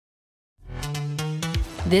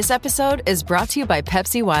This episode is brought to you by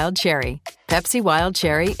Pepsi Wild Cherry. Pepsi Wild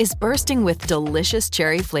Cherry is bursting with delicious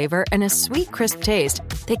cherry flavor and a sweet, crisp taste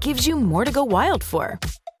that gives you more to go wild for.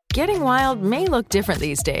 Getting wild may look different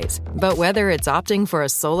these days, but whether it's opting for a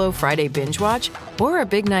solo Friday binge watch or a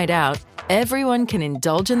big night out, everyone can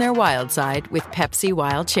indulge in their wild side with Pepsi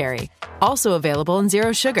Wild Cherry. Also available in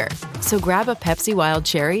Zero Sugar. So grab a Pepsi Wild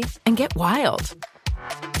Cherry and get wild.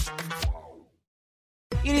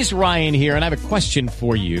 It is Ryan here, and I have a question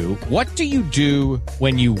for you. What do you do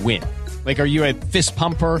when you win? Like, are you a fist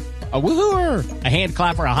pumper, a woohooer, a hand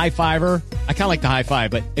clapper, a high fiver? I kind of like the high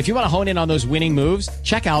five, but if you want to hone in on those winning moves,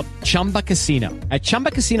 check out Chumba Casino. At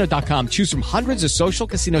ChumbaCasino.com, choose from hundreds of social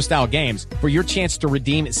casino-style games for your chance to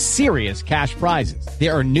redeem serious cash prizes.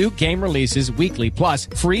 There are new game releases weekly, plus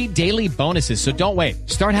free daily bonuses. So don't wait.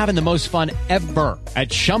 Start having the most fun ever at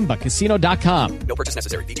ChumbaCasino.com. No purchase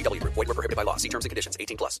necessary. VGW. Void where prohibited by law. See terms and conditions.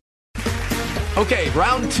 18+. Okay,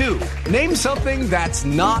 round two. Name something that's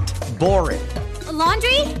not boring. A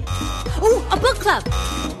laundry? Ooh, a book club.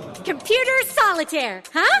 Computer solitaire,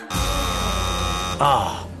 huh?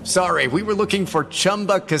 Ah, sorry, we were looking for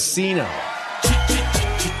Chumba Casino.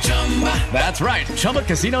 That's right,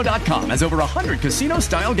 ChumbaCasino.com has over 100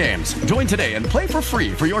 casino-style games. Join today and play for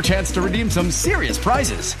free for your chance to redeem some serious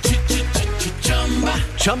prizes.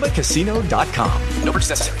 ChumbaCasino.com. No purchase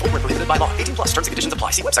necessary. Void where prohibited by law. 18+. Terms and conditions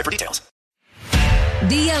apply. See website for details.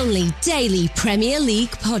 The only daily Premier League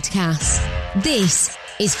podcast. This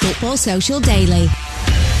is Football Social Daily.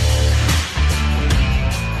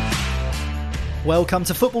 Welcome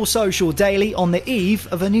to Football Social Daily on the eve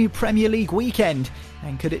of a new Premier League weekend.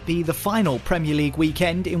 And could it be the final Premier League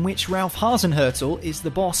weekend in which Ralph Hasenhüttl is the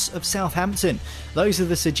boss of Southampton? Those are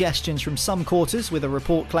the suggestions from some quarters, with a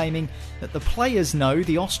report claiming that the players know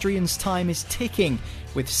the Austrians' time is ticking,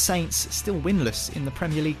 with Saints still winless in the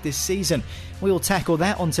Premier League this season. We'll tackle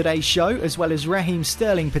that on today's show, as well as Raheem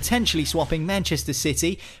Sterling potentially swapping Manchester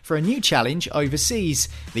City for a new challenge overseas.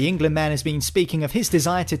 The England man has been speaking of his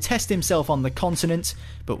desire to test himself on the continent,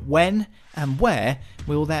 but when and where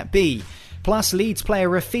will that be? Plus, Leeds player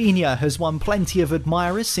Rafinha has won plenty of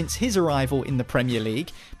admirers since his arrival in the Premier League,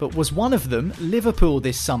 but was one of them Liverpool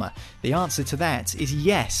this summer? The answer to that is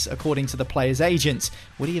yes, according to the player's agent.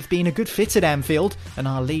 Would he have been a good fit at Anfield? And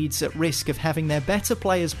are Leeds at risk of having their better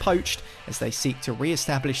players poached as they seek to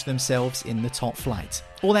re-establish themselves in the top flight?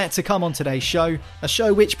 All that to come on today's show, a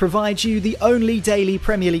show which provides you the only daily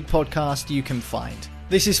Premier League podcast you can find.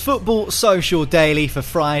 This is Football Social Daily for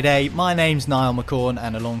Friday. My name's Niall McCorn,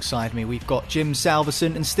 and alongside me we've got Jim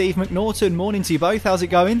Salverson and Steve McNaughton. Morning to you both. How's it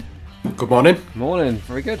going? Good morning. Morning.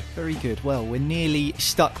 Very good. Very good. Well, we're nearly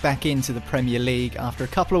stuck back into the Premier League after a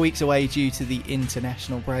couple of weeks away due to the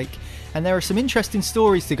international break. And there are some interesting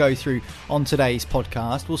stories to go through on today's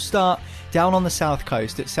podcast. We'll start down on the south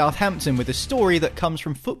coast at Southampton with a story that comes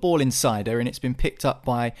from Football Insider, and it's been picked up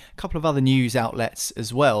by a couple of other news outlets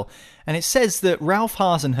as well. And it says that Ralph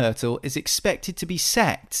Hasenhüttl is expected to be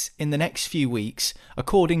sacked in the next few weeks,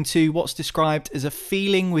 according to what's described as a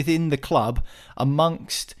feeling within the club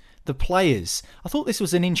amongst the players. I thought this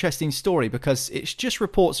was an interesting story because it's just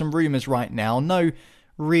reports and rumours right now. No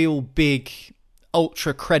real big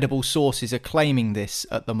ultra credible sources are claiming this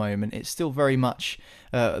at the moment. It's still very much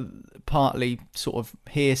partly sort of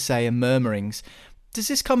hearsay and murmurings. Does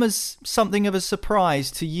this come as something of a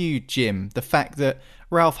surprise to you, Jim? The fact that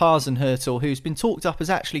Ralph Hasenhüttl, who's been talked up as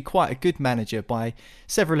actually quite a good manager by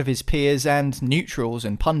several of his peers and neutrals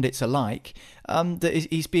and pundits alike, that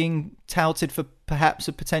he's being touted for perhaps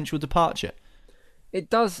a potential departure? It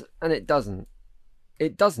does and it doesn't.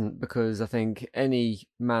 It doesn't because I think any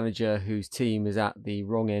manager whose team is at the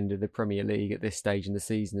wrong end of the Premier League at this stage in the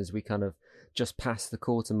season, as we kind of just past the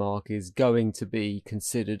quarter mark, is going to be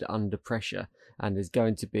considered under pressure and is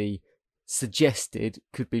going to be suggested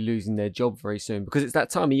could be losing their job very soon, because it's that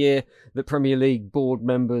time of year that Premier League board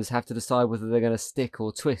members have to decide whether they're going to stick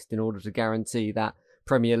or twist in order to guarantee that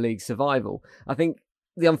Premier League survival. I think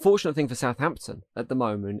the unfortunate thing for Southampton at the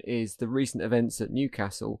moment is the recent events at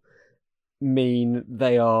Newcastle mean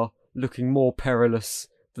they are looking more perilous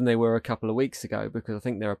than they were a couple of weeks ago, because I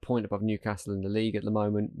think they're a point above Newcastle in the league at the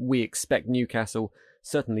moment. We expect Newcastle,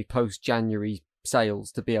 certainly post-January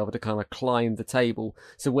sales, to be able to kind of climb the table.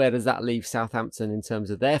 So where does that leave Southampton in terms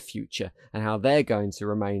of their future and how they're going to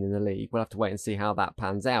remain in the league? We'll have to wait and see how that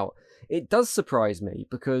pans out. It does surprise me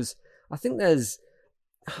because I think there's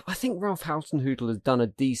I think Ralph Hasenhüttl has done a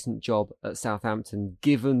decent job at Southampton,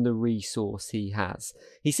 given the resource he has.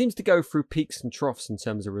 He seems to go through peaks and troughs in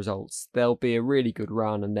terms of results. There'll be a really good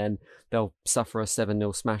run, and then they'll suffer a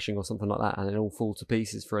 7-0 smashing or something like that, and it'll all fall to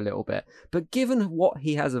pieces for a little bit. But given what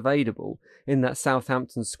he has available in that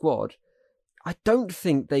Southampton squad, I don't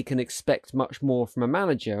think they can expect much more from a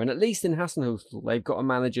manager. And at least in Hasenhüttl, they've got a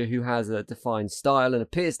manager who has a defined style and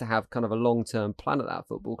appears to have kind of a long-term plan at that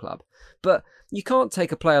football club. But you can't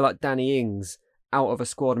take a player like Danny Ings out of a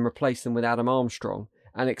squad and replace them with Adam Armstrong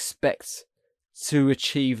and expect to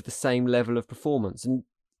achieve the same level of performance. And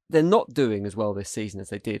they're not doing as well this season as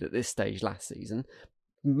they did at this stage last season,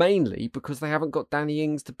 mainly because they haven't got Danny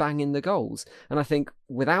Ings to bang in the goals. And I think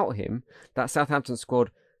without him, that Southampton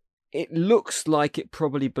squad, it looks like it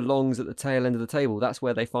probably belongs at the tail end of the table. That's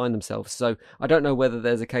where they find themselves. So I don't know whether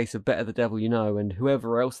there's a case of better the devil you know, and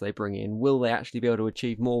whoever else they bring in, will they actually be able to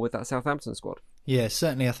achieve more with that Southampton squad? Yeah,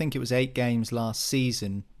 certainly. I think it was 8 games last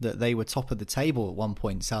season that they were top of the table at one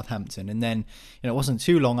point, Southampton. And then it wasn't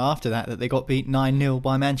too long after that they got beat 9-0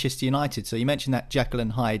 by Manchester United. So you mentioned that Jekyll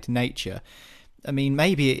and Hyde nature. I mean,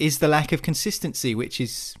 maybe it is the lack of consistency which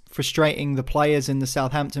is frustrating the players and the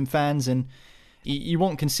Southampton fans, and you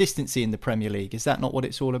want consistency in the Premier League. Is that not what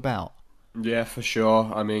it's all about? Yeah, for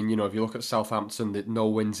sure. I mean, if you look at Southampton, no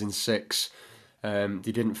wins in 6. They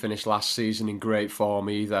didn't finish last season in great form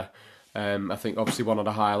either. I think obviously one of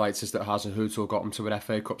the highlights is that Hasenhüttl got them to an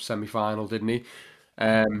FA Cup semi-final, didn't he?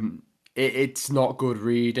 It's not good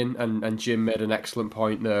reading, and Jim made an excellent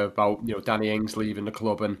point there about Danny Ings leaving the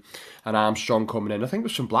club and Armstrong coming in. I think it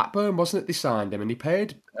was from Blackburn, wasn't it? They signed him, and they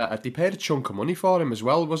paid a chunk of money for him as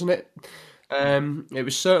well, wasn't it? It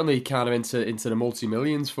was certainly kind of into the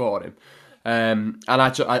multi-millions for him. And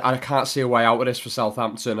I can't see a way out of this for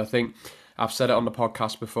Southampton. I think I've said it on the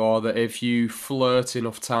podcast before that if you flirt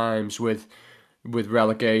enough times with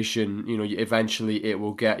relegation, eventually it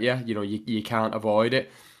will get you. You can't avoid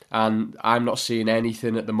it. And I'm not seeing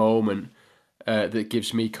anything at the moment that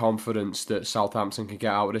gives me confidence that Southampton can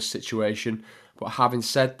get out of this situation. But having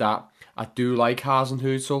said that, I do like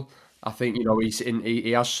Hasenhüttl. I think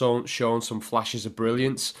he has shown some flashes of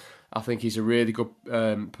brilliance. I think he's a really good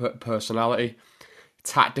personality.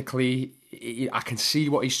 Tactically, I can see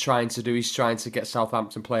what he's trying to do. He's trying to get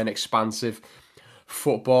Southampton playing expansive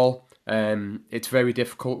football. It's very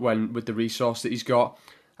difficult with the resource that he's got,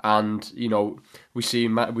 and we've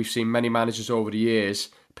seen many managers over the years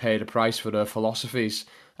pay the price for their philosophies.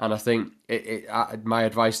 And I think my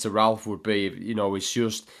advice to Ralph would be, it's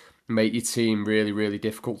just make your team really, really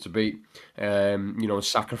difficult to beat.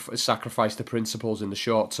 Sacrifice the principles in the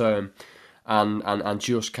short term, and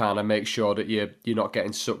just kind of make sure that you're not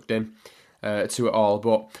getting sucked in to it all.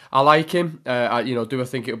 But I like him. Do I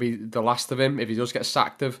think it'll be the last of him if he does get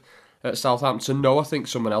sacked at Southampton? No, I think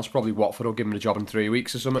someone else, probably Watford, will give him the job in 3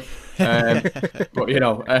 weeks or something. But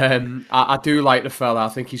I do like the fella. I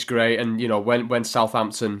think he's great. And when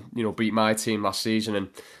Southampton beat my team last season and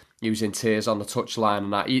he was in tears on the touchline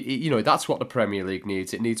and that, that's what the Premier League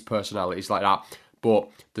needs. It needs personalities like that. But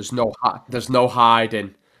there's no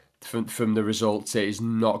hiding from the results. It is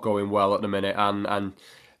not going well at the minute, and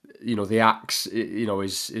the axe,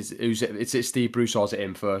 it's Steve Bruce, or is it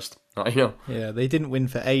him first? Yeah, they didn't win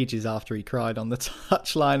for ages after he cried on the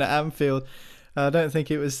touchline at Anfield. I don't think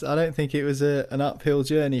it was an uphill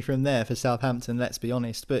journey from there for Southampton, let's be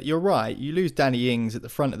honest. But you're right, you lose Danny Ings at the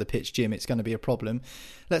front of the pitch, Jim, it's going to be a problem.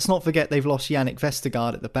 Let's not forget they've lost Yannick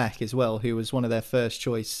Vestergaard at the back as well, who was one of their first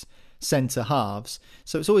choice centre halves.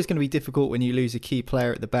 So it's always going to be difficult when you lose a key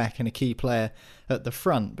player at the back and a key player at the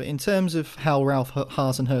front. But in terms of how Ralph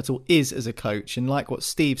Hasenhüttl is as a coach, and like what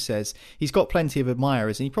Steve says, he's got plenty of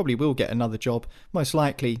admirers and he probably will get another job, most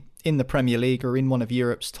likely in the Premier League or in one of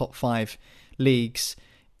Europe's top 5 leagues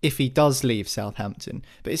if he does leave Southampton.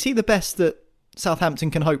 But is he the best that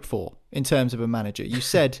Southampton can hope for in terms of a manager? You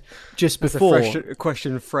said just before... That's a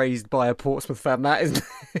question phrased by a Portsmouth fan, that, isn't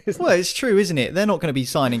it? Well, it's true, isn't it? They're not going to be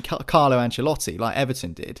signing Carlo Ancelotti like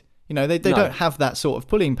Everton did. They don't have that sort of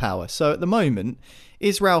pulling power. So at the moment,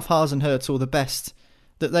 is Ralph Hasenhüttl the best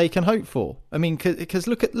that they can hope for? I mean, because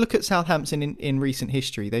look at Southampton in recent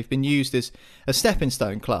history. They've been used as a stepping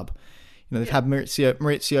stone club. They've had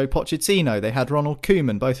Maurizio Pochettino, they had Ronald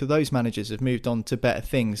Koeman. Both of those managers have moved on to better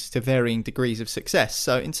things to varying degrees of success.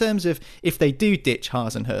 So in terms of if they do ditch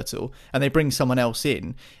Hasenhüttl and they bring someone else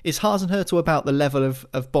in, is Hasenhüttl about the level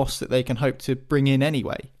of boss that they can hope to bring in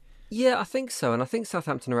anyway? Yeah, I think so. And I think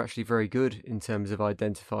Southampton are actually very good in terms of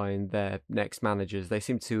identifying their next managers. They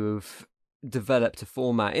seem to have developed a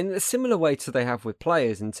format in a similar way to they have with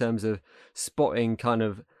players in terms of spotting kind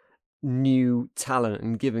of new talent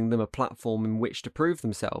and giving them a platform in which to prove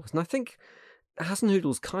themselves. And I think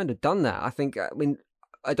Hasenhüttl's kind of done that.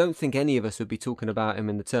 I don't think any of us would be talking about him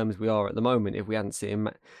in the terms we are at the moment if we hadn't seen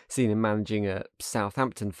him managing at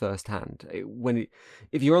Southampton firsthand.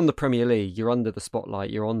 If you're on the Premier League, you're under the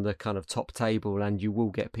spotlight, you're on the kind of top table, and you will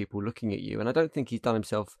get people looking at you. And I don't think he's done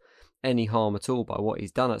himself any harm at all by what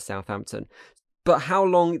he's done at Southampton. But how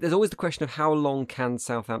long? There's always the question of how long can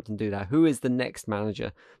Southampton do that? Who is the next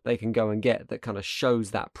manager they can go and get that kind of shows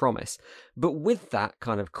that promise? But with that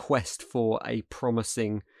kind of quest for a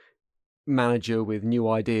promising manager with new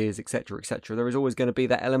ideas, etc., there is always going to be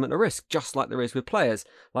that element of risk, just like there is with players.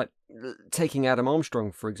 Like taking Adam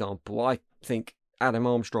Armstrong, for example. I think Adam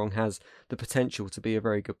Armstrong has the potential to be a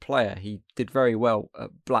very good player. He did very well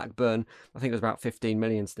at Blackburn. I think it was about 15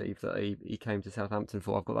 million, Steve, that he came to Southampton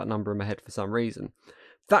for. I've got that number in my head for some reason.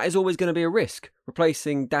 That is always going to be a risk.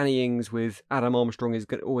 Replacing Danny Ings with Adam Armstrong is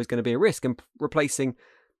always going to be a risk. And replacing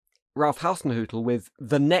Ralph Hasenhüttl with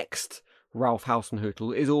the next Ralph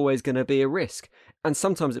Hasenhüttl is always going to be a risk. And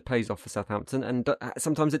sometimes it pays off for Southampton and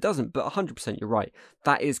sometimes it doesn't. But 100% you're right.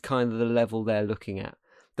 That is kind of the level they're looking at.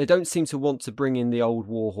 They don't seem to want to bring in the old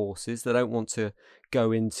war horses. They don't want to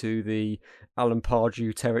go into the Alan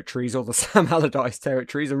Pardew territories or the Sam Allardyce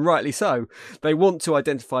territories, and rightly so. They want to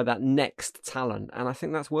identify that next talent, and I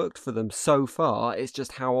think that's worked for them so far. It's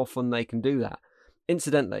just how often they can do that.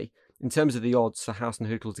 Incidentally, in terms of the odds for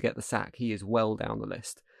Hasenhüttl to get the sack, he is well down the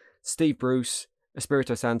list. Steve Bruce,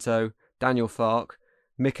 Espirito Santo, Daniel Farke,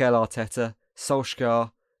 Mikel Arteta,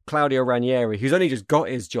 Solskjaer, Claudio Ranieri, who's only just got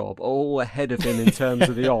his job, all ahead of him in terms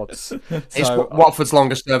of the odds. He's Watford's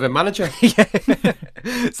longest serving manager. Yeah.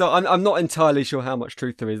 So I'm not entirely sure how much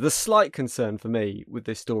truth there is. The slight concern for me with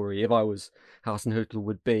this story, if I was Hasenhüttl,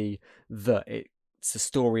 would be that it's a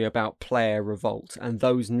story about player revolt, and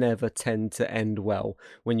those never tend to end well.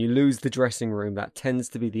 When you lose the dressing room, that tends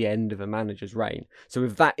to be the end of a manager's reign. So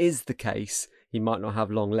if that is the case, he might not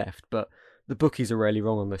have long left, but the bookies are rarely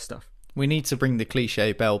wrong on this stuff. We need to bring the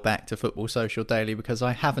cliche bell back to Football Social Daily, because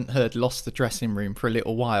I haven't heard "lost the dressing room" for a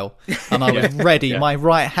little while, and I was ready. Yeah. My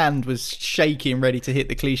right hand was shaking, ready to hit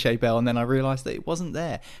the cliche bell, and then I realised that it wasn't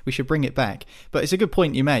there. We should bring it back. But it's a good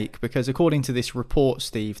point you make, because according to this report,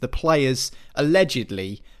 Steve, the players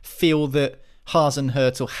allegedly feel that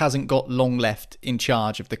Hasenhüttl hasn't got long left in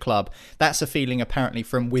charge of the club. That's a feeling apparently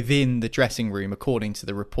from within the dressing room, according to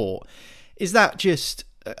the report. Is that just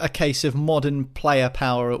a case of modern player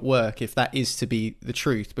power at work, if that is to be the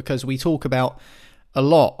truth? Because we talk about a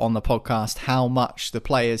lot on the podcast how much the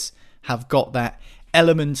players have got that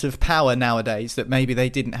element of power nowadays that maybe they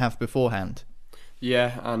didn't have beforehand.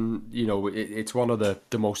 Yeah, and it's one of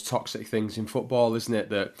the most toxic things in football, isn't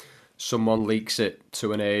it, that someone leaks it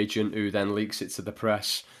to an agent who then leaks it to the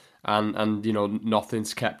press, and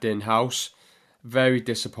nothing's kept in-house. Very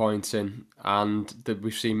disappointing, and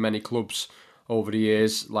we've seen many clubs over the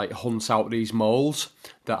years hunt out these moles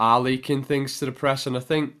that are leaking things to the press. And I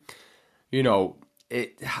think,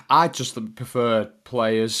 I just prefer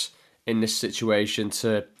players in this situation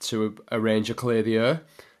to arrange a clear the air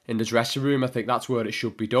in the dressing room. I think that's where it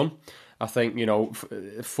should be done. I think,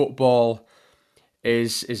 football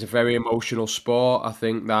is a very emotional sport. I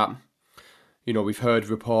think that, we've heard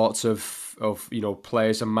reports of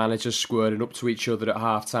players and managers squaring up to each other at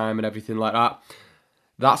half-time and everything like that.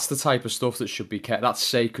 That's the type of stuff that should be kept. That's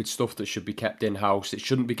sacred stuff that should be kept in-house. It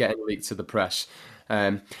shouldn't be getting leaked to the press.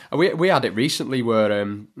 And we had it recently where,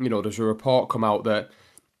 there's a report come out that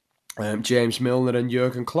James Milner and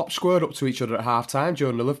Jurgen Klopp squared up to each other at half-time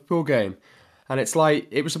during the Liverpool game. And it's like,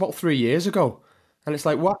 it was about 3 years ago. And it's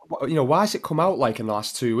like, why has it come out in the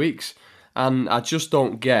last 2 weeks? And I just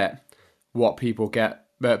don't get what people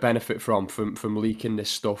benefit from leaking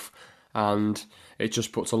this stuff. And it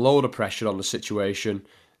just puts a load of pressure on the situation.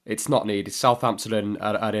 It's not needed. Southampton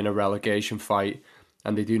are in a relegation fight,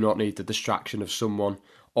 and they do not need the distraction of someone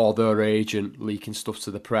or their agent leaking stuff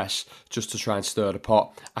to the press just to try and stir the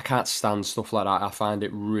pot. I can't stand stuff like that. I find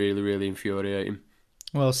it really, really infuriating.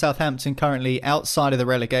 Well, Southampton currently outside of the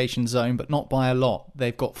relegation zone, but not by a lot.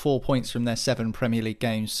 They've got 4 points from their 7 Premier League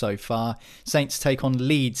games so far. Saints take on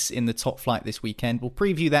Leeds in the top flight this weekend. We'll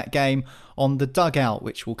preview that game on The Dugout,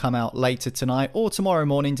 which will come out later tonight or tomorrow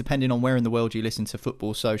morning, depending on where in the world you listen to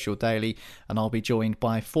Football Social Daily. And I'll be joined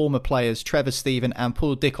by former players Trevor Steven and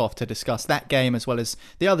Paul Dickhoff to discuss that game, as well as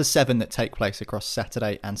the other 7 that take place across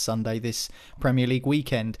Saturday and Sunday this Premier League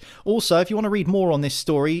weekend. Also, if you want to read more on this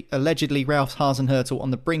story, allegedly Ralph Hasenhüttl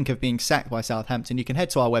on the brink of being sacked by Southampton, you can head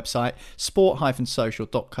to our website,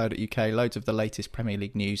 sport-social.co.uk. Loads of the latest Premier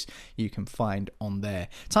League news you can find on there.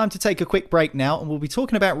 Time to take a quick break now, and we'll be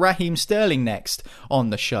talking about Raheem Sterling next on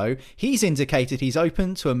the show. He's indicated he's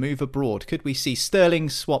open to a move abroad. Could we see Sterling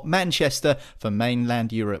swap Manchester for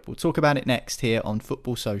mainland Europe? We'll talk about it next here on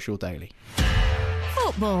Football Social Daily.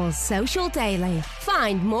 Football Social Daily.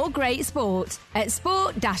 Find more great sport at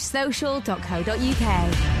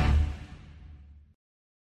sport-social.co.uk.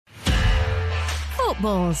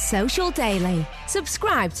 Football Social Daily.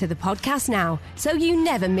 Subscribe to the podcast now so you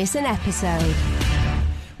never miss an episode.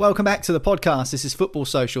 Welcome back to the podcast. This is Football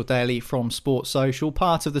Social Daily from Sports Social,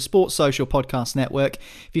 part of the Sports Social Podcast Network.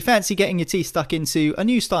 If you fancy getting your teeth stuck into a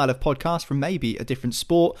new style of podcast from maybe a different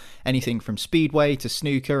sport, anything from speedway to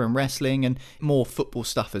snooker and wrestling, and more football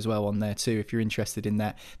stuff as well on there too, if you're interested in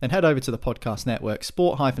that, then head over to the podcast network.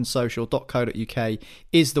 sport-social.co.uk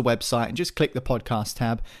is the website, and just click the podcast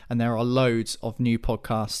tab, and there are loads of new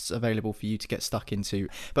podcasts available for you to get stuck into.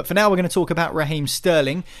 But for now, we're going to talk about Raheem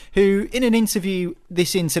Sterling, who in an interview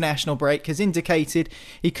this international break has indicated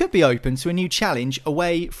he could be open to a new challenge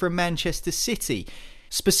away from Manchester City,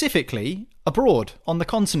 specifically abroad on the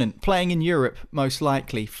continent, playing in Europe most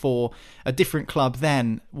likely for a different club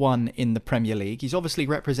than one in the Premier League. He's obviously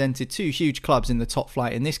represented two huge clubs in the top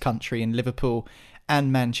flight in this country, in Liverpool and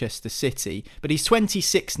Manchester City, but he's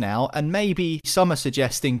 26 now, and maybe some are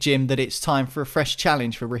suggesting, Jim, that it's time for a fresh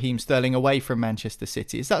challenge for Raheem Sterling away from Manchester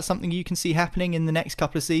City. Is that something you can see happening in the next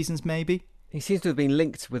couple of seasons maybe? He seems to have been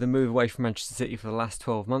linked with a move away from Manchester City for the last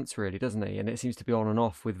 12 months, really, doesn't he? And it seems to be on and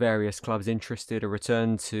off with various clubs interested, a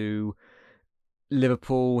return to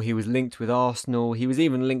Liverpool. He was linked with Arsenal. He was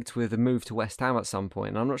even linked with a move to West Ham at some point.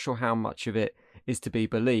 And I'm not sure how much of it is to be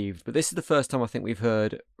believed. But this is the first time I think we've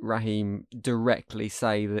heard Raheem directly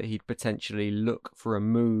say that he'd potentially look for a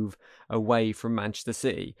move away from Manchester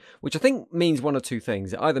City, which I think means one or two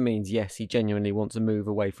things. It either means, yes, he genuinely wants to move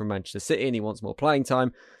away from Manchester City and he wants more playing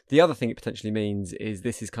time. The other thing it potentially means is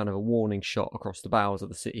this is kind of a warning shot across the bows of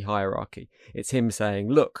the City hierarchy. It's him saying,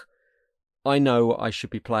 look, I know I should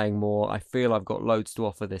be playing more. I feel I've got loads to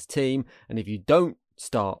offer this team. And if you don't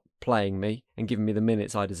start playing me and giving me the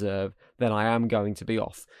minutes I deserve, then I am going to be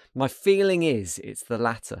off. My feeling is it's the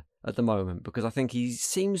latter at the moment, because I think he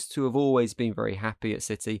seems to have always been very happy at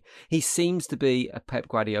City. He seems to be a Pep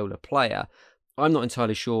Guardiola player. I'm not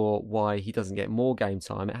entirely sure why he doesn't get more game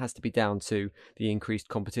time. It has to be down to the increased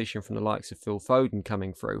competition from the likes of Phil Foden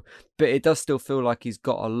coming through. But it does still feel like he's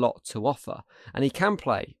got a lot to offer. And he can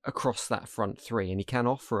play across that front three, and he can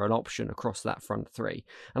offer an option across that front three.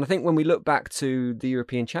 And I think when we look back to the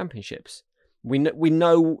European Championships, we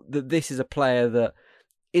know that this is a player that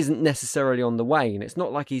isn't necessarily on the wane. It's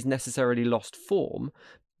not like he's necessarily lost form,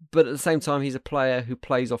 but at the same time, he's a player who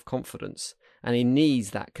plays off confidence. And he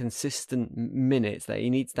needs that consistent minutes, that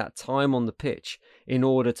he needs that time on the pitch in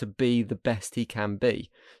order to be the best he can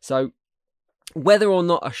be. So whether or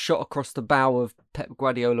not a shot across the bow of Pep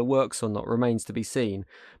Guardiola works or not remains to be seen.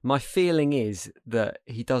 My feeling is that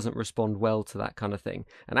he doesn't respond well to that kind of thing.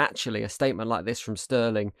 And actually, a statement like this from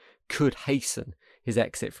Sterling could hasten his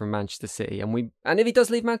exit from Manchester City. And if he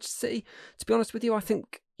does leave Manchester City, to be honest with you, I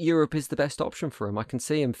think Europe is the best option for him. I can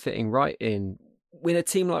see him fitting right in a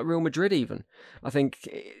team like Real Madrid even. I think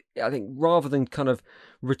rather than kind of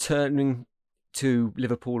returning to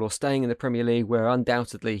Liverpool or staying in the Premier League where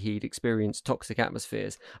undoubtedly he'd experienced toxic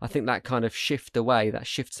atmospheres, I think that kind of shift away, that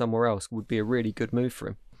shift somewhere else would be a really good move for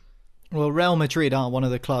him. Well, Real Madrid are one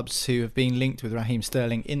of the clubs who have been linked with Raheem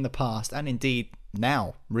Sterling in the past, and indeed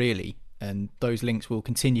now, really. And those links will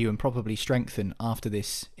continue and probably strengthen after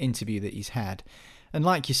this interview that he's had. And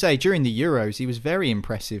like you say, during the Euros, he was very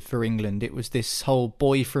impressive for England. It was this whole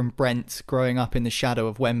boy from Brent growing up in the shadow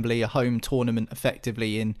of Wembley, a home tournament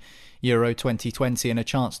effectively in Euro 2020, and a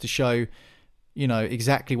chance to show,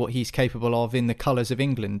 exactly what he's capable of in the colours of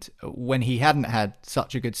England when he hadn't had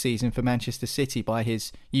such a good season for Manchester City by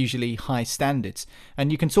his usually high standards. And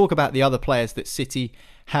you can talk about the other players that City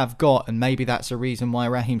have got, and maybe that's a reason why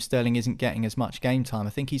Raheem Sterling isn't getting as much game time.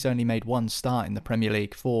 I think he's only made one start in the Premier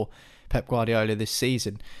League for Pep Guardiola this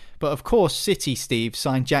season. But of course, City, Steve,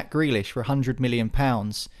 signed Jack Grealish for £100 million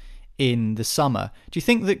in the summer. Do you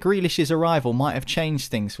think that Grealish's arrival might have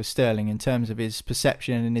changed things for Sterling in terms of his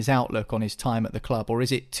perception and his outlook on his time at the club? Or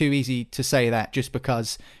is it too easy to say that just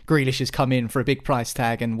because Grealish has come in for a big price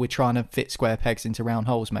tag and we're trying to fit square pegs into round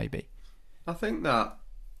holes maybe? I think that,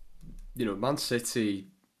 Man City,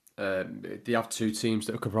 they have two teams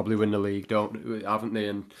that could probably win the league, haven't they?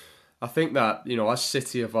 And I think that, as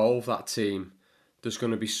City evolve that team, there's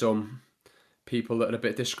going to be some people that are a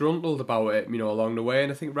bit disgruntled about it, along the way.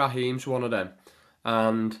 And I think Raheem's one of them.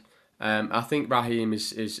 And I think Raheem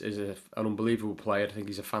is an unbelievable player. I think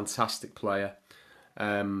he's a fantastic player.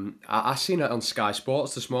 I seen it on Sky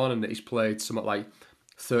Sports this morning that he's played something like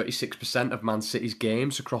 36% of Man City's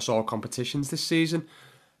games across all competitions this season,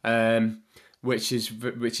 which is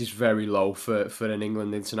very low for an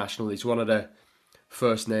England international. He's one of the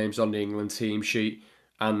first names on the England team sheet,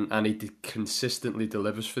 and he consistently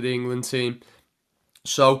delivers for the England team.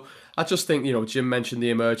 So I just think, Jim mentioned the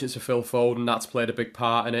emergence of Phil Foden. That's played a big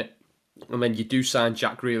part in it. And then you do sign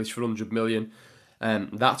Jack Grealish for 100 million.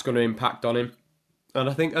 That's going to impact on him. And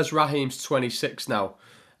I think as Raheem's 26 now,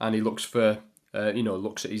 and he looks for,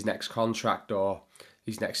 looks at his next contract or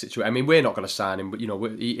his next situation. I mean, we're not going to sign him, but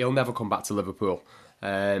he'll never come back to Liverpool.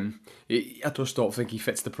 I just don't think he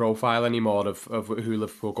fits the profile anymore of who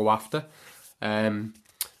Liverpool go after.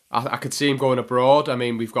 I could see him going abroad. I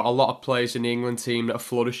mean, we've got a lot of players in the England team that are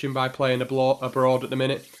flourishing by playing abroad at the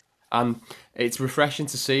minute. And it's refreshing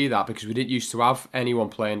to see that, because we didn't used to have anyone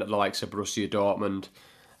playing at the likes of Borussia Dortmund,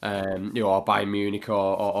 or Bayern Munich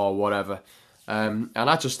or whatever. And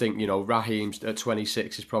I just think, Raheem at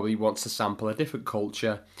 26 is probably wants to sample a different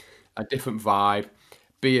culture, a different vibe,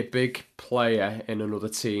 be a big player in another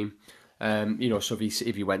team. So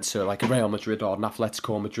if he went to like a Real Madrid or an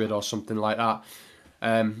Atletico Madrid or something like that,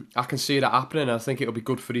 I can see that happening. I think it'll be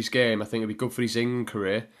good for his game. I think it'll be good for his England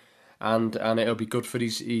career, and it'll be good for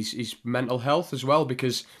his mental health as well,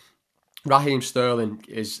 because Raheem Sterling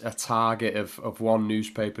is a target of one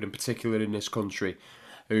newspaper in particular in this country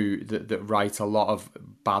that write a lot of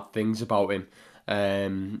bad things about him.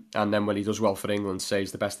 And then when he does well for England, say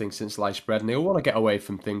he's the best thing since sliced bread, and he'll want to get away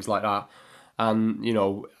from things like that. And,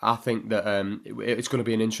 I think that it's going to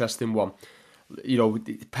be an interesting one.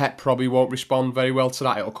 Pep probably won't respond very well to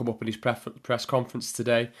that. It'll come up in his press conference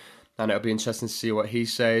today, and it'll be interesting to see what he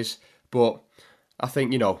says. But I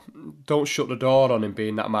think, don't shut the door on him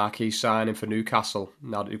being that marquee signing for Newcastle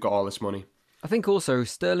now that you've got all this money. I think also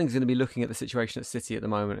Sterling's going to be looking at the situation at City at the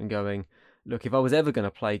moment and going, look, if I was ever going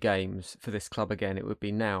to play games for this club again, it would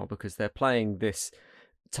be now, because they're playing this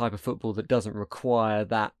type of football that doesn't require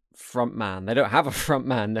that front man. They don't have a front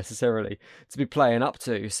man necessarily to be playing up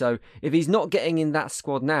to. So if he's not getting in that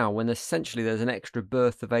squad now, when essentially there's an extra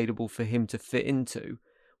berth available for him to fit into,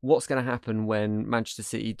 what's going to happen when Manchester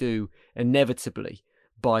City do inevitably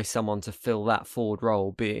buy someone to fill that forward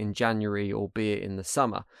role, be it in January or be it in the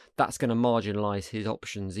summer? That's going to marginalise his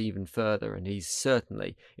options even further, and he's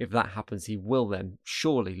certainly, if that happens, he will then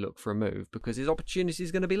surely look for a move, because his opportunity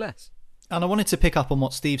is going to be less. And I wanted to pick up on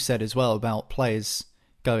what Steve said as well about players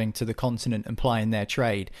going to the continent and plying their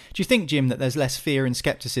trade. Do you think, Jim, that there's less fear and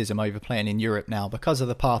scepticism over playing in Europe now because of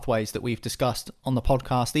the pathways that we've discussed on the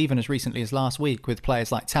podcast, even as recently as last week, with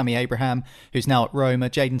players like Tammy Abraham, who's now at Roma,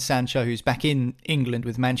 Jadon Sancho, who's back in England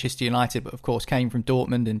with Manchester United, but of course came from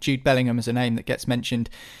Dortmund, and Jude Bellingham is a name that gets mentioned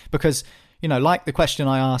because, like the question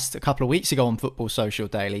I asked a couple of weeks ago on Football Social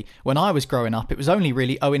Daily, when I was growing up, it was only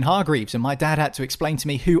really Owen Hargreaves, and my dad had to explain to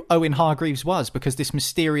me who Owen Hargreaves was, because this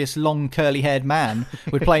mysterious, long, curly-haired man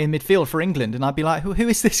would play in midfield for England, and I'd be like, who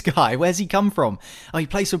is this guy? Where's he come from? Oh, he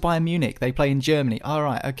plays for Bayern Munich. They play in Germany. All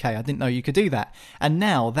right, okay, I didn't know you could do that. And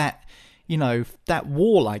now that, that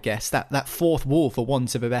wall, I guess, that fourth wall, for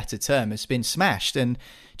want of a better term, has been smashed. And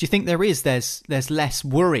do you think there's less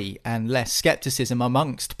worry and less scepticism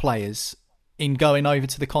amongst players in going over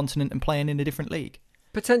to the continent and playing in a different league?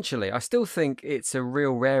 Potentially. I still think it's a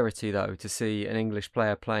real rarity, though, to see an English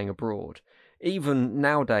player playing abroad. Even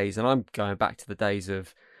nowadays, and I'm going back to the days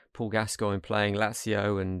of Paul Gascoigne playing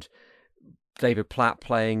Lazio and David Platt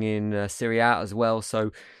playing in Serie A as well.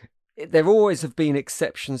 So there always have been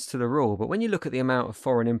exceptions to the rule. But when you look at the amount of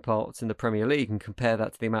foreign imports in the Premier League and compare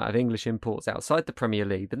that to the amount of English imports outside the Premier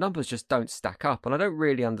League, the numbers just don't stack up. And I don't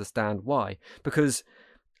really understand why. Because,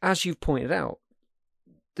 as you've pointed out,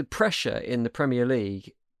 the pressure in the Premier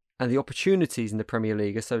League and the opportunities in the Premier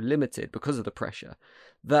League are so limited because of the pressure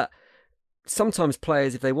that sometimes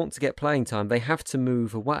players, if they want to get playing time, they have to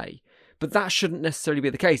move away. But that shouldn't necessarily be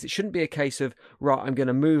the case. It shouldn't be a case of, right, I'm going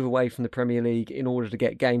to move away from the Premier League in order to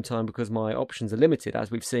get game time because my options are limited, as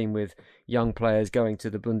we've seen with young players going to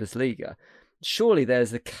the Bundesliga. Surely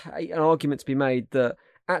there's an argument to be made that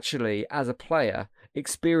actually, as a player,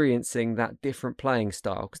 experiencing that different playing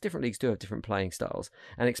style, because different leagues do have different playing styles,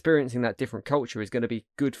 and experiencing that different culture is going to be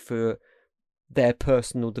good for their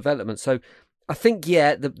personal development. So I think,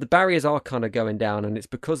 the barriers are kind of going down, and it's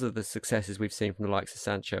because of the successes we've seen from the likes of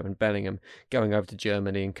Sancho and Bellingham going over to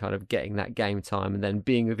Germany and kind of getting that game time and then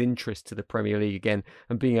being of interest to the Premier League again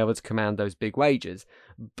and being able to command those big wages.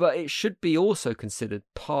 But it should be also considered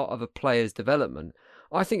part of a player's development.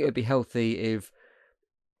 I think it would be healthy if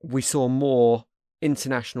we saw more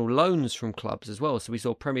international loans from clubs as well. So we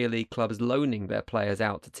saw Premier League clubs loaning their players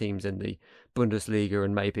out to teams in the Bundesliga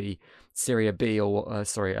and maybe Serie B or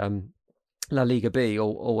La Liga B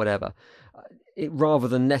or whatever, rather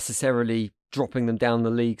than necessarily dropping them down the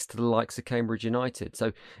leagues to the likes of Cambridge United.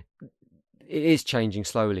 So it is changing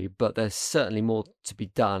slowly, but there's certainly more to be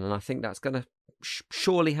done, and I think that's going to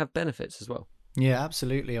surely have benefits as well. Yeah,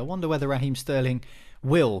 absolutely. I wonder whether Raheem Sterling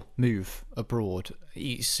will move abroad.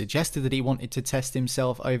 He suggested that he wanted to test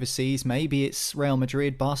himself overseas. Maybe it's Real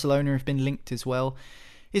Madrid, Barcelona have been linked as well.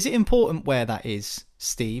 Is it important where that is,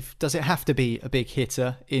 Steve? Does it have to be a big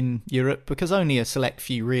hitter in Europe? Because only a select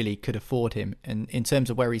few really could afford him. And in terms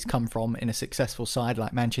of where he's come from in a successful side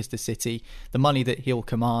like Manchester City, the money that he'll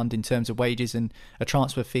command in terms of wages and a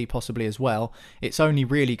transfer fee possibly as well, it's only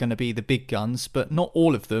really going to be the big guns, but not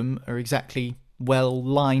all of them are exactly well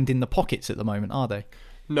lined in the pockets at the moment, are they?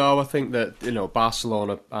 No, I think that,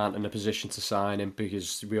 Barcelona aren't in a position to sign him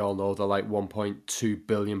because we all know they're like £1.2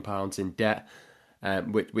 billion in debt.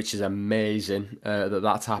 Which is amazing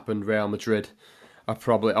that's happened. Real Madrid or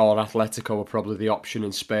Atletico are probably the option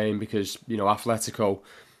in Spain because, Atletico,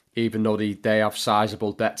 even though they have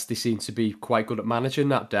sizable debts, they seem to be quite good at managing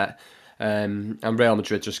that debt. And Real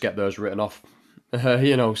Madrid just get those written off,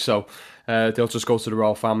 so they'll just go to the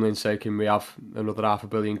royal family and say, can we have another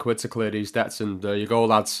 £500 million to clear these debts? And there you go,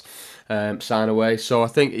 lads, sign away. So I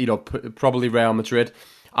think, probably Real Madrid.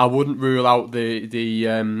 I wouldn't rule out the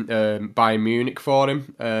Bayern Munich for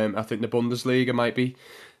him. I think the Bundesliga might be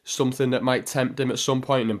something that might tempt him at some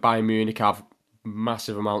point, and Bayern Munich have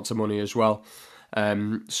massive amounts of money as well.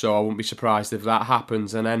 So I wouldn't be surprised if that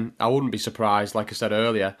happens. And then I wouldn't be surprised, like I said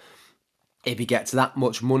earlier, if he gets that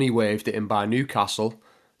much money waved at him by Newcastle,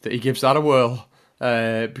 that he gives that a whirl.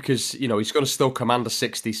 Because, he's going to still command a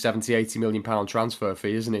 60, 70, 80 million pound transfer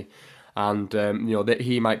fee, isn't he? And, that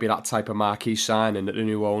he might be that type of marquee signing that the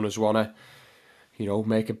new owners want to,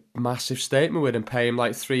 make a massive statement with and pay him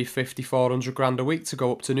like 350, 400 grand a week to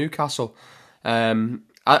go up to Newcastle. I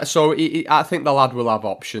think the lad will have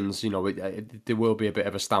options. There will be a bit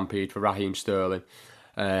of a stampede for Raheem Sterling.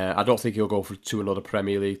 I don't think he'll go to another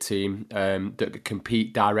Premier League team that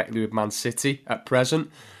compete directly with Man City at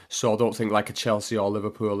present. So I don't think like a Chelsea or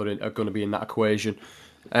Liverpool are going to be in that equation.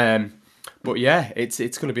 But yeah, it's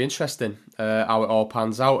going to be interesting how it all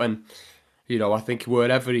pans out. And, I think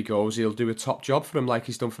wherever he goes, he'll do a top job for him like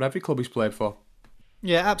he's done for every club he's played for.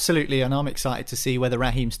 Yeah, absolutely. And I'm excited to see whether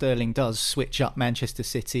Raheem Sterling does switch up Manchester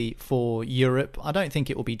City for Europe. I don't think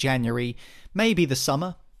it will be January, maybe the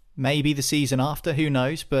summer, maybe the season after, who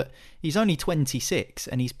knows? But he's only 26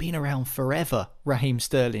 and he's been around forever, Raheem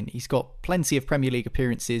Sterling. He's got plenty of Premier League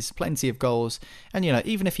appearances, plenty of goals. And,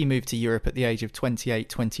 even if he moved to Europe at the age of 28,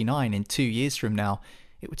 29 in 2 years from now,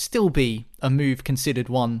 it would still be a move considered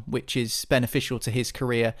one which is beneficial to his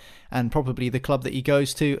career and probably the club that he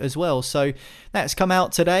goes to as well. So that's come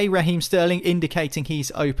out today. Raheem Sterling indicating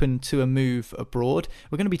he's open to a move abroad.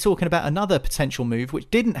 We're going to be talking about another potential move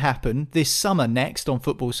which didn't happen this summer next on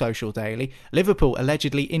Football Social Daily. Liverpool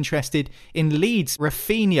allegedly interested in Leeds'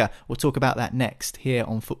 Raphinha. We'll talk about that next here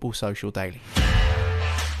on Football Social Daily.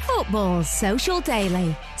 Football Social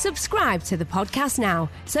Daily. Subscribe to the podcast now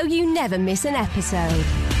so you never miss an episode.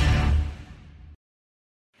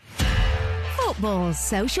 Football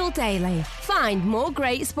Social Daily. Find more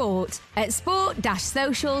great sport at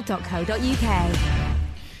sport-social.co.uk.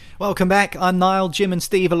 Welcome back. I'm Niall, Jim and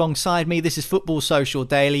Steve alongside me. This is Football Social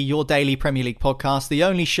Daily, your daily Premier League podcast, the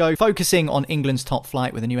only show focusing on England's top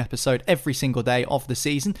flight with a new episode every single day of the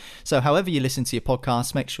season. So however you listen to your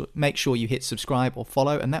podcasts, make sure you hit subscribe or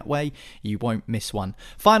follow, and that way you won't miss one.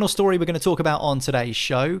 Final story we're going to talk about on today's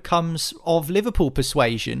show comes of Liverpool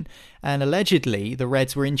persuasion, and allegedly the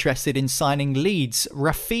Reds were interested in signing Leeds'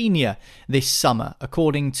 Raphinha this summer,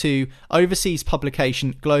 according to overseas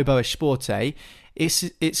publication Globo Esporte.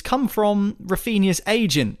 It's come from Raphinha's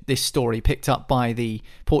agent, this story picked up by the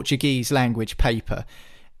Portuguese language paper.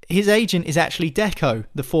 His agent is actually Deco,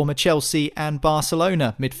 the former Chelsea and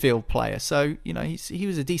Barcelona midfield player. So, he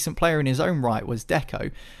was a decent player in his own right, was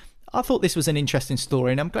Deco. I thought this was an interesting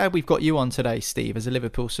story, and I'm glad we've got you on today, Steve, as a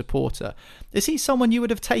Liverpool supporter. Is he someone you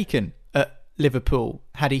would have taken at Liverpool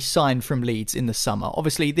had he signed from Leeds in the summer?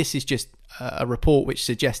 Obviously, this is just a report which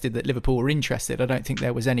suggested that Liverpool were interested. I don't think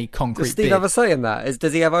there was any concrete Does Steve bid. have a say in that?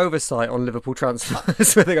 Does he have oversight on Liverpool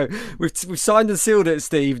transfers? Where they go, we've signed and sealed it,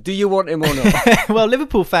 Steve. Do you want him or not? Well,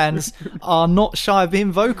 Liverpool fans are not shy of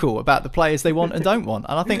being vocal about the players they want and don't want.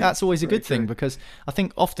 And I think that's always a good thing, because I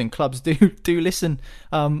think often clubs do listen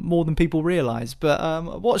more than people realise.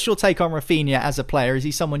 But what's your take on Raphinha as a player? Is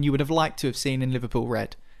he someone you would have liked to have seen in Liverpool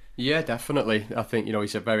Red? Yeah, definitely. I think,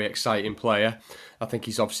 he's a very exciting player. I think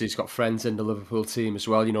he's got friends in the Liverpool team as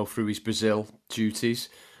well, through his Brazil duties.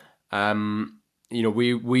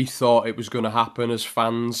 We thought it was going to happen as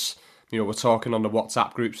fans. We're talking on the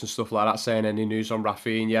WhatsApp groups and stuff like that, saying any news on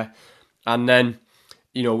Rafinha. And then,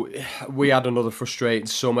 we had another frustrating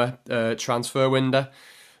summer transfer window,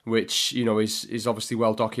 which, is obviously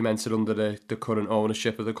well documented under the current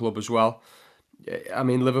ownership of the club as well. I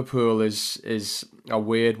mean, Liverpool is a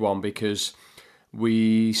weird one because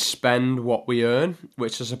we spend what we earn,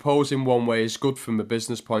 which I suppose in one way is good from a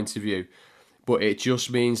business point of view, but it just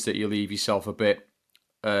means that you leave yourself a bit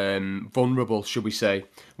vulnerable, should we say,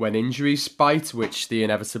 when injuries bite, which they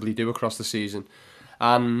inevitably do across the season.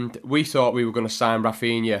 And we thought we were going to sign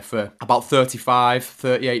Rafinha for about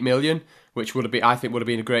 38 million, which I think would have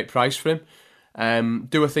been a great price for him.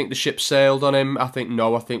 Do I think the ship sailed on him? I think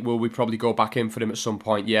no. I think will we probably go back in for him at some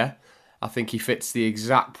point? Yeah. I think he fits the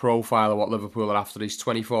exact profile of what Liverpool are after. He's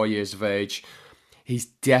 24 years of age. He's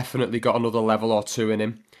definitely got another level or two in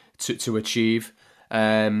him to achieve.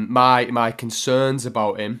 My concerns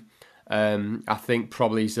about him, I think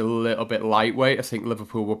probably he's a little bit lightweight. I think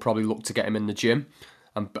Liverpool will probably look to get him in the gym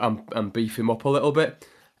and beef him up a little bit.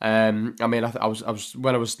 I mean, I was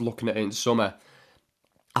when I was looking at it in summer,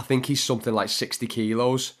 I think he's something like 60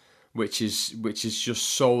 kilos, which is just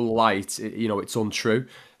so light. It's untrue.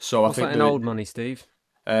 So What's I think that in old money, Steve?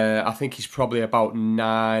 I think he's probably about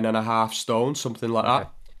 9.5 stone, something like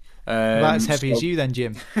that. About as heavy as you then,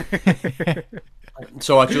 Jim.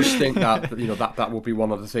 So I just think that that will be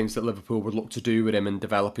one of the things that Liverpool would look to do with him and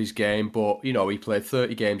develop his game. But he played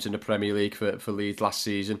 30 games in the Premier League for Leeds last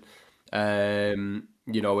season. I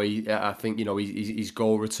think his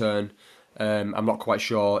goal return. I'm not quite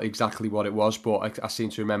sure exactly what it was, but I seem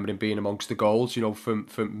to remember him being amongst the goals,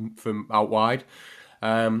 from out wide.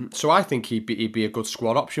 So I think he'd be a good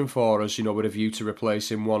squad option for us, with a view to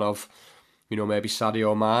replacing one of, maybe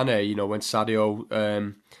Sadio Mane. When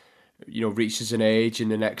Sadio, reaches an age in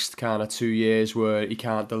the next kind of 2 years where he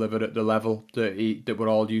can't deliver at the level that we're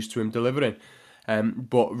all used to him delivering.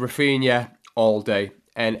 But Rafinha all day,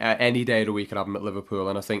 and any day of the week I'd have him at Liverpool.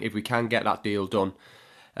 And I think if we can get that deal done,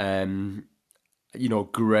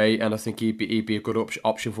 great. And I think he'd be a good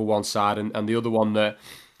option for one side, and the other one that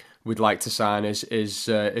we'd like to sign is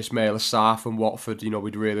Ismail Assar from Watford.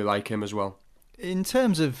 We'd really like him as well. In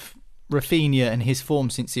terms of Rafinha and his form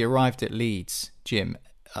since he arrived at Leeds, Jim,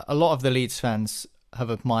 a lot of the Leeds fans have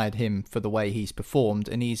admired him for the way he's performed,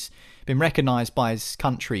 and he's been recognised by his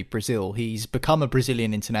country, Brazil. He's become a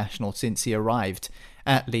Brazilian international since he arrived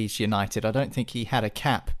at Leeds United. I don't think he had a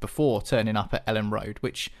cap before turning up at Ellen Road,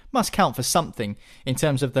 which must count for something in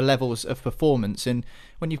terms of the levels of performance. And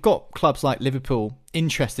when you've got clubs like Liverpool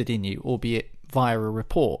interested in you, albeit via a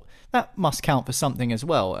report, that must count for something as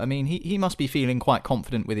well. I mean, he must be feeling quite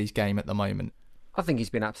confident with his game at the moment. I think he's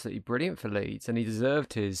been absolutely brilliant for Leeds, and he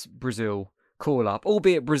deserved his Brazil call-up,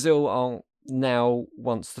 albeit Brazil aren't now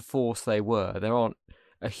once the force they were. There aren't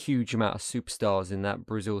a huge amount of superstars in that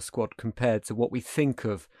Brazil squad compared to what we think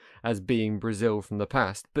of as being Brazil from the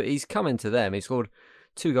past. But he's come into them. He scored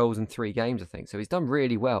 2 goals in 3 games, I think. So he's done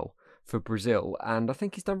really well for Brazil. And I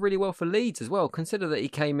think he's done really well for Leeds as well. Consider that he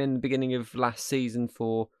came in the beginning of last season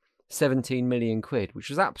for 17 million quid, which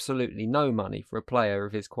was absolutely no money for a player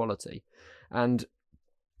of his quality. And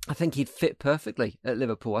I think he'd fit perfectly at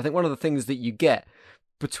Liverpool. I think one of the things that you get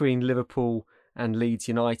between Liverpool and Leeds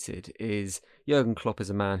United is Jurgen Klopp is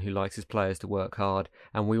a man who likes his players to work hard,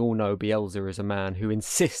 and we all know Bielsa is a man who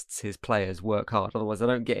insists his players work hard, otherwise they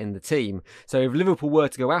don't get in the team. So if Liverpool were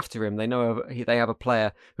to go after him, they know they have a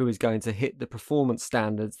player who is going to hit the performance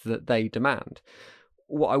standards that they demand.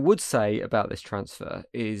 What I would say about this transfer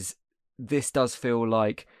is this does feel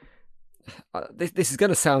like this is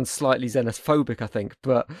going to sound slightly xenophobic, I think,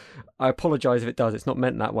 but I apologise if it does. It's not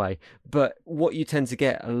meant that way. But what you tend to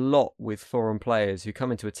get a lot with foreign players who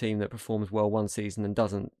come into a team that performs well one season and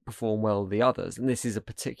doesn't perform well the others, and this is a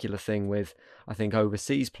particular thing with, I think,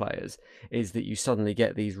 overseas players, is that you suddenly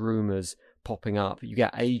get these rumours popping up. You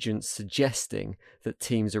get agents suggesting that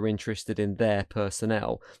teams are interested in their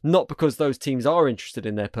personnel, not because those teams are interested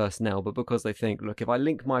in their personnel, but because they think, look, if I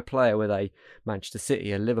link my player with a Manchester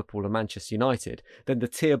City, a Liverpool, a Manchester United, then the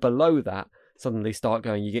tier below that suddenly start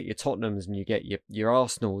going. You get your Tottenhams and you get your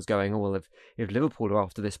Arsenals going, oh, well, if Liverpool are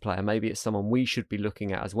after this player, maybe it's someone we should be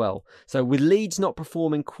looking at as well. So with Leeds not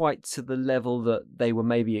performing quite to the level that they were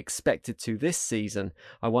maybe expected to this season,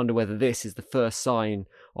 I wonder whether this is the first sign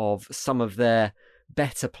of some of their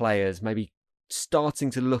better players maybe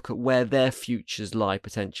starting to look at where their futures lie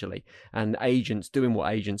potentially, and agents doing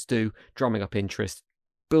what agents do, drumming up interest,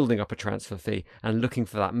 building up a transfer fee and looking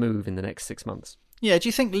for that move in the next 6 months. Yeah, do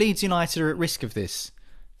you think Leeds United are at risk of this,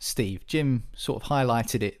 Steve? Jim sort of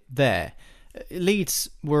highlighted it there. Leeds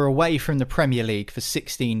were away from the Premier League for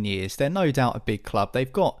 16 years. They're no doubt a big club.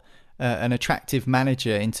 They've got an attractive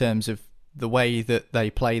manager in terms of the way that they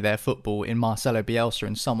play their football in Marcelo Bielsa,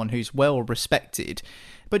 and someone who's well respected.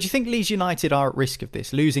 But do you think Leeds United are at risk of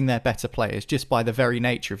this, losing their better players just by the very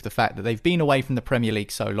nature of the fact that they've been away from the Premier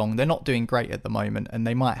League so long? They're not doing great at the moment, and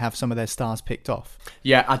they might have some of their stars picked off.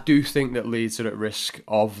 Yeah, I do think that Leeds are at risk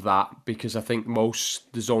of that, because I think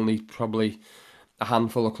there's only probably a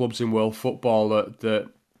handful of clubs in world football that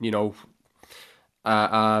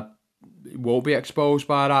won't be exposed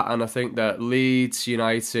by that. And I think that Leeds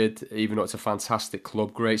United, even though it's a fantastic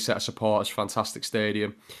club, great set of supporters, fantastic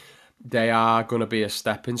stadium, they are going to be a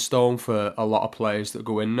stepping stone for a lot of players that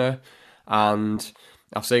go in there. And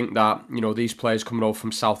I think that, these players coming over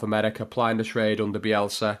from South America, plying the trade under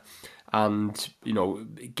Bielsa, and,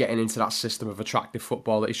 getting into that system of attractive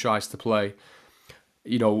football that he tries to play,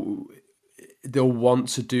 they'll want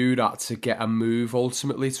to do that to get a move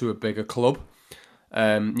ultimately to a bigger club.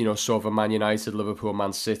 So of a Man United, Liverpool,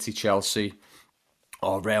 Man City, Chelsea,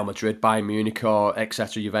 or Real Madrid, Bayern Munich, or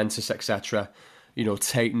etc., Juventus, etc.,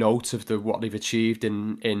 take note of what they've achieved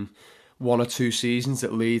in 1 or 2 seasons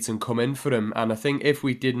at Leeds and come in for them. And I think if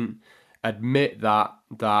we didn't admit that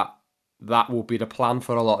will be the plan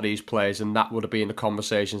for a lot of these players, and that would have been the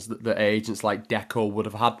conversations that the agents like Deco would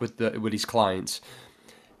have had with his clients,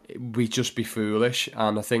 we'd just be foolish.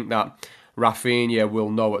 And I think that Rafinha will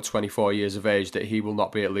know at 24 years of age that he will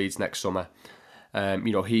not be at Leeds next summer.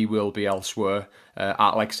 He will be elsewhere.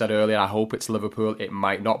 Like I said earlier, I hope it's Liverpool. It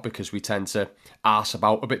might not, because we tend to arse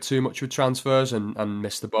about a bit too much with transfers and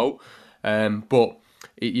miss the boat. But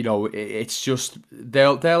it's just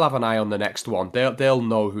they'll have an eye on the next one. They'll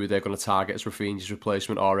know who they're going to target as Rafinha's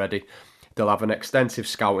replacement already. They'll have an extensive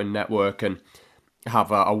scouting network and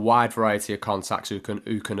have a wide variety of contacts who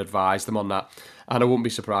can advise them on that. And I wouldn't be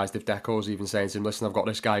surprised if Deco's even saying to him, listen, I've got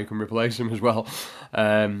this guy who can replace him as well.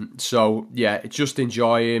 So, yeah, just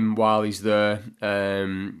enjoy him while he's there.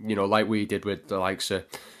 Like we did with the likes of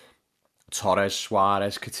Torres,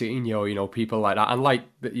 Suarez, Coutinho, people like that. And like,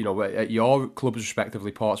 at your clubs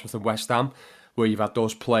respectively, Portsmouth and West Ham, where you've had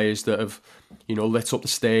those players that have, lit up the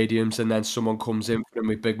stadiums, and then someone comes in for them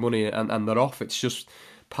with big money and they're off. It's just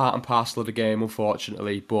part and parcel of the game,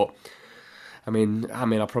 unfortunately. But I mean,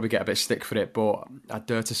 I'll probably get a bit of stick for it, but I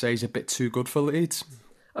dare to say he's a bit too good for Leeds.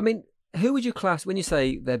 I mean, who would you class, when you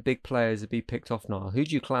say they're big players to be picked off now, who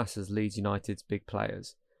do you class as Leeds United's big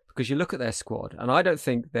players? Because you look at their squad, and I don't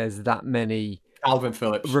think there's that many Calvin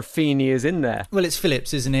Phillips, Rafinha's in there. Well, it's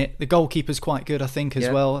Phillips, isn't it? The goalkeeper's quite good, I think, as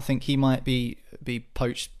well. I think he might be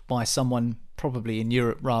poached by someone probably in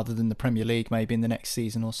Europe rather than the Premier League maybe in the next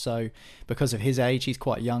season or so, because of his age. He's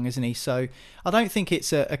quite young, isn't he? So I don't think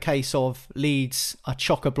it's a case of Leeds are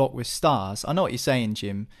chock-a-block with stars. I know what you're saying,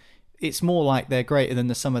 Jim. It's more like they're greater than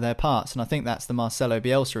the sum of their parts, and I think that's the Marcelo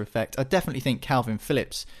Bielsa effect. I definitely think Calvin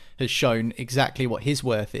Phillips has shown exactly what his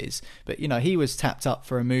worth is, but he was tapped up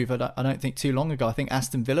for a move I don't think too long ago. I think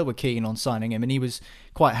Aston Villa were keen on signing him, and he was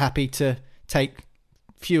quite happy to take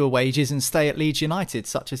fewer wages and stay at Leeds United,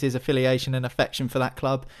 such as his affiliation and affection for that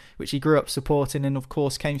club, which he grew up supporting and of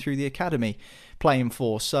course came through the academy playing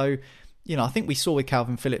for. So I think we saw with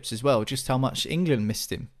Calvin Phillips as well just how much England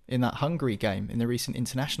missed him in that Hungary game in the recent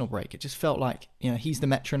international break. It just felt like he's the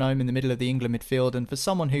metronome in the middle of the England midfield, and for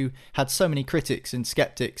someone who had so many critics and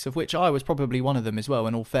sceptics, of which I was probably one of them as well,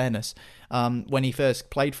 in all fairness, when he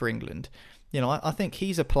first played for England, I think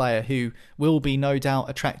he's a player who will be no doubt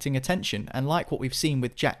attracting attention. And like what we've seen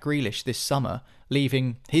with Jack Grealish this summer,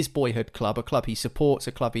 leaving his boyhood club, a club he supports,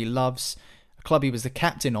 a club he loves, a club he was the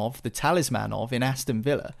captain of, the talisman of in Aston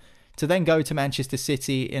Villa, to then go to Manchester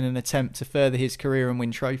City in an attempt to further his career and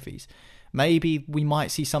win trophies. Maybe we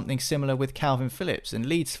might see something similar with Calvin Phillips, and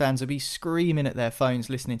Leeds fans will be screaming at their phones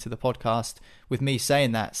listening to the podcast with me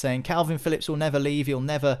saying Calvin Phillips will never leave, he'll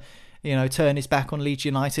never turn his back on Leeds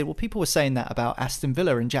United. Well, people were saying that about Aston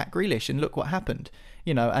Villa and Jack Grealish, and look what happened.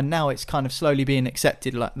 And now it's kind of slowly being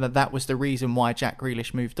accepted like that was the reason why Jack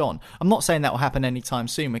Grealish moved on. I'm not saying that will happen anytime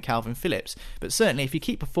soon with Calvin Phillips, but certainly if you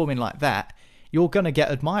keep performing like that, you're going to get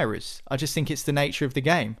admirers. I just think it's the nature of the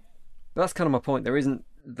game. But that's kind of my point. There isn't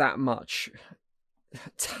that much...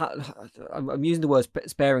 I'm using the word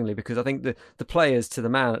sparingly because I think the players to the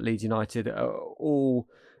man at Leeds United are all...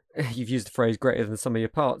 You've used the phrase greater than some of your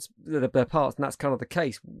parts, their parts, and that's kind of the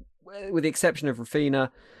case, with the exception of Rafinha,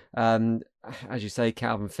 as you say,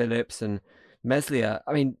 Calvin Phillips and Meslier.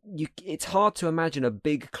 I mean, it's hard to imagine a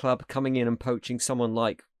big club coming in and poaching someone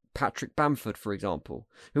like Patrick Bamford, for example,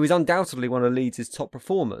 who is undoubtedly one of Leeds' top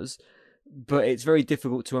performers, but it's very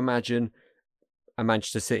difficult to imagine a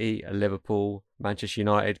Manchester City, a Liverpool, Manchester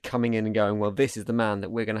United coming in and going, well, this is the man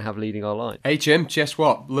that we're going to have leading our line. Hey, Jim, guess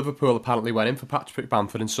what? Liverpool apparently went in for Patrick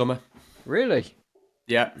Bamford in summer. Really?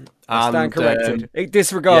 Yeah. I stand corrected.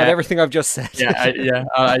 Disregard everything I've just said.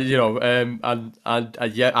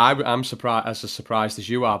 I'm surprised, as surprised as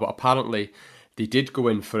you are, but apparently they did go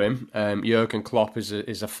in for him. Jurgen Klopp is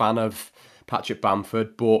a fan of Patrick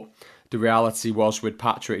Bamford, but the reality was with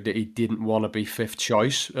Patrick that he didn't want to be fifth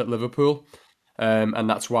choice at Liverpool. And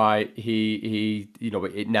that's why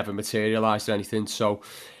it never materialised or anything. So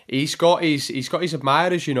he's got his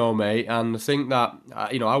admirers, mate. And I think that I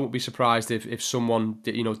wouldn't be surprised if someone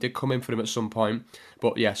did come in for him at some point.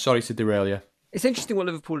 But yeah, sorry to derail you. It's interesting what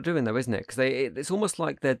Liverpool are doing, though, isn't it? Because it's almost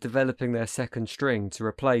like they're developing their second string to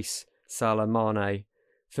replace Salah, Mane,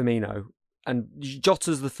 Firmino. And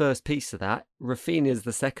Jota's the first piece of that. Rafinha's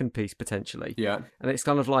the second piece, potentially. Yeah. And it's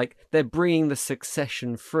kind of like they're bringing the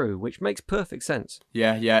succession through, which makes perfect sense.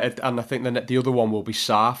 Yeah. And I think the other one will be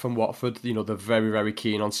Sarr from Watford. They're very, very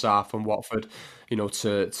keen on Sarr from Watford,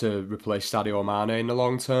 to replace Sadio Mane in the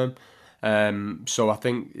long term. So I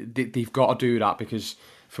think they've got to do that because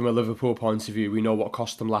from a Liverpool point of view, we know what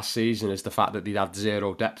cost them last season is the fact that they had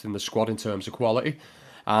zero depth in the squad in terms of quality.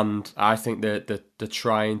 And I think that they're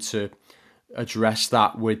trying to address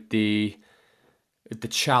that with the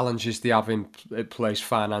challenges they have in place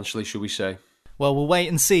financially, should we say. Well, we'll wait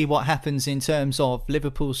and see what happens in terms of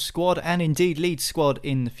Liverpool's squad and indeed Leeds' squad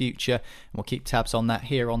in the future. And we'll keep tabs on that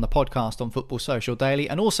here on the podcast on Football Social Daily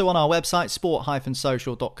and also on our website,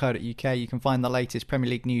 sport-social.co.uk. You can find the latest Premier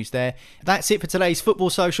League news there. That's it for today's Football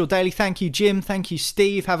Social Daily. Thank you, Jim. Thank you,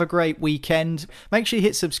 Steve. Have a great weekend. Make sure you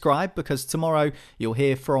hit subscribe because tomorrow you'll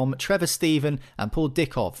hear from Trevor Steven and Paul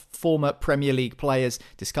Dickov, former Premier League players,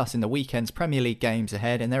 discussing the weekend's Premier League games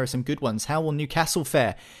ahead. And there are some good ones. How will Newcastle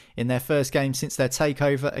fare in their first game since their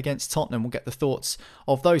takeover against Tottenham? We'll get the thoughts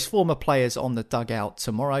of those former players on the dugout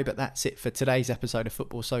tomorrow. But that's it for today's episode of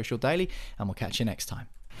Football Social Daily, and we'll catch you next time.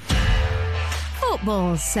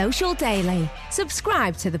 Football Social Daily.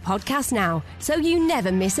 Subscribe to the podcast now so you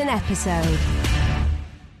never miss an episode.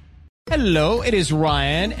 Hello, it is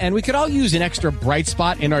Ryan, and we could all use an extra bright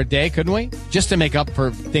spot in our day, couldn't we? Just to make up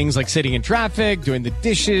for things like sitting in traffic, doing the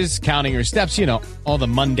dishes, counting your steps, all the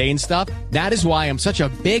mundane stuff. That is why I'm such a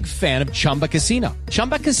big fan of Chumba Casino.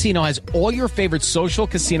 Chumba Casino has all your favorite social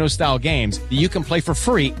casino-style games that you can play for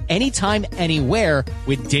free anytime, anywhere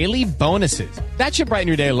with daily bonuses. That should brighten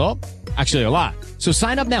your day a little. Actually, a lot. So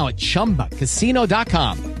sign up now at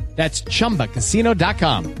ChumbaCasino.com. That's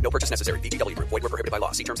ChumbaCasino.com. No purchase necessary. VGW Group. Void where prohibited by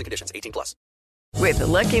law. See terms and conditions. 18+. With the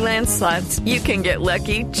Lucky Land Slots, you can get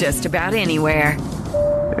lucky just about anywhere.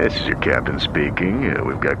 This is your captain speaking.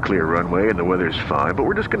 We've got clear runway and the weather's fine, but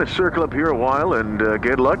we're just going to circle up here a while and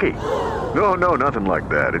get lucky. No, nothing like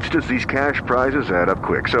that. It's just these cash prizes add up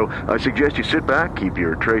quick. So I suggest you sit back, keep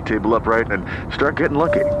your tray table upright, and start getting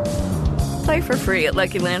lucky. Play for free at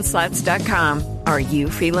LuckyLandSlots.com. Are you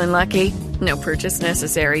feeling lucky? No purchase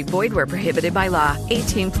necessary. Void where prohibited by law.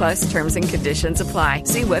 18+ terms and conditions apply.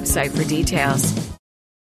 See website for details.